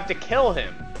times do I have to kill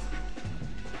him?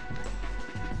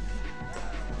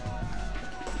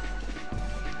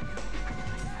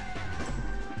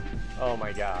 Oh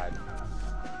my god.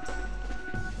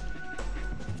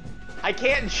 I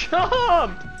can't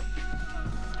jump!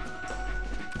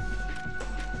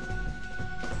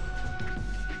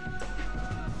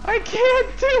 I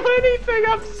can't do anything!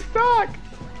 I'm stuck!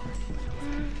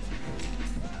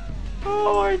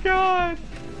 Oh my god!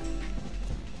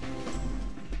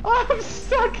 I'm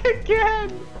stuck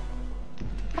again!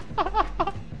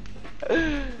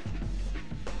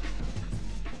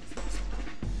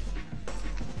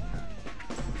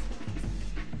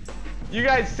 You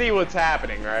guys see what's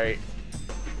happening, right?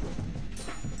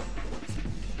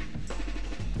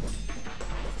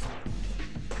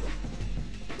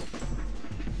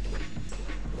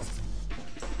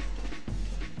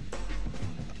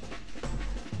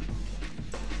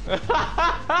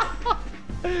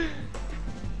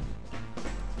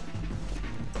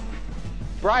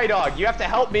 Brydog, you have to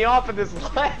help me off of this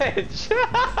ledge.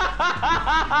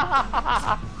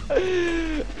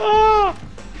 Oh,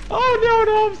 oh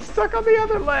no, I'm stuck on the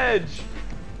other ledge.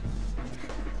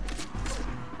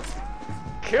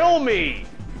 Kill me.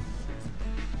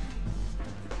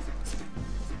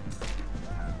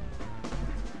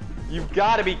 You've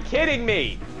got to be kidding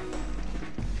me.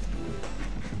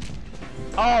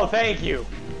 Oh, thank you.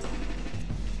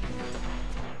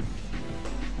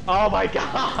 Oh my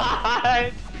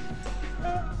god!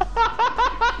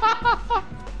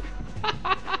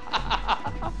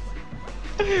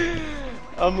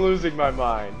 I'm losing my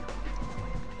mind.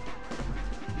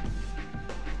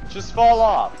 Just fall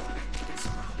off.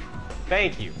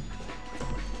 Thank you.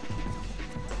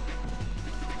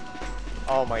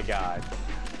 Oh my god.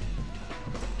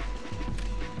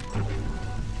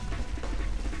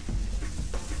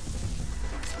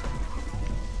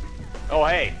 Oh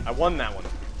hey, I won that one.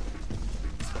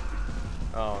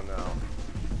 Oh no.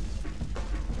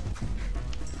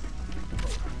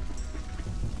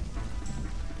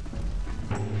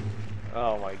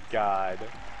 Oh my god.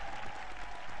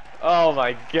 Oh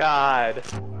my god.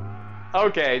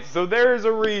 Okay, so there's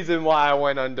a reason why I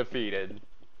went undefeated.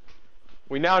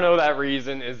 We now know that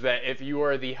reason is that if you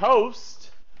are the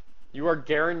host, you are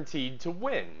guaranteed to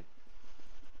win.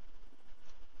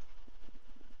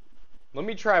 Let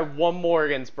me try one more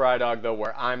against Brydog though,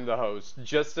 where I'm the host,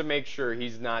 just to make sure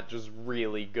he's not just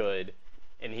really good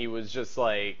and he was just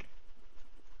like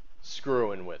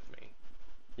screwing with me.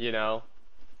 You know?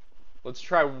 Let's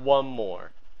try one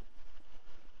more.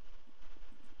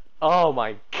 Oh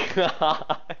my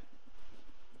god.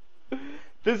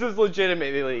 This is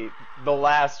legitimately the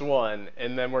last one,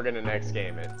 and then we're gonna next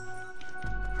game it.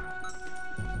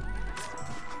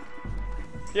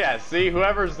 Yeah, see,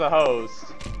 whoever's the host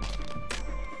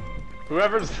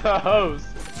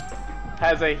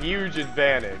has a huge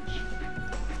advantage.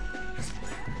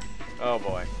 Oh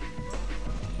boy.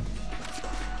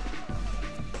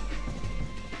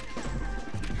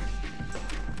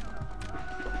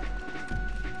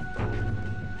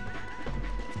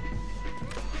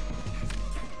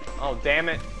 Oh, damn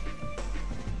it.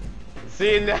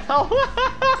 See, now...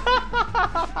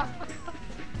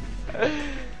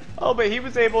 Oh, but he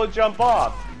was able to jump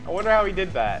off. I wonder how he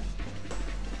did that.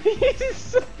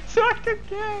 He's stuck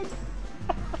again.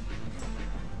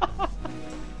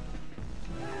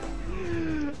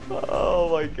 Oh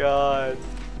my god.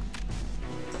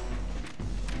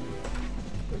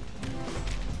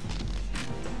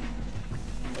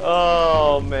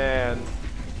 Oh man.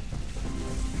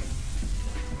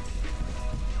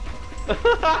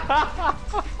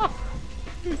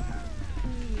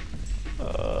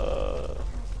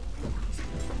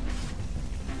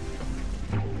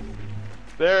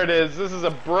 There it is. This is a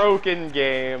broken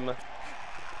game.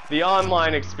 The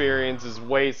online experience is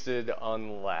wasted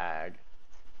on lag.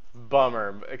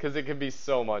 Bummer, because it could be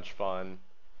so much fun.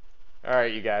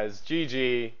 Alright, you guys.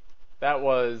 GG. That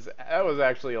was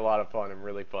actually a lot of fun and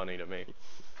really funny to me.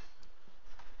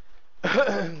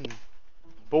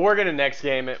 But we're gonna next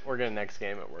game it. We're gonna next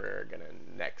game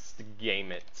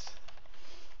it.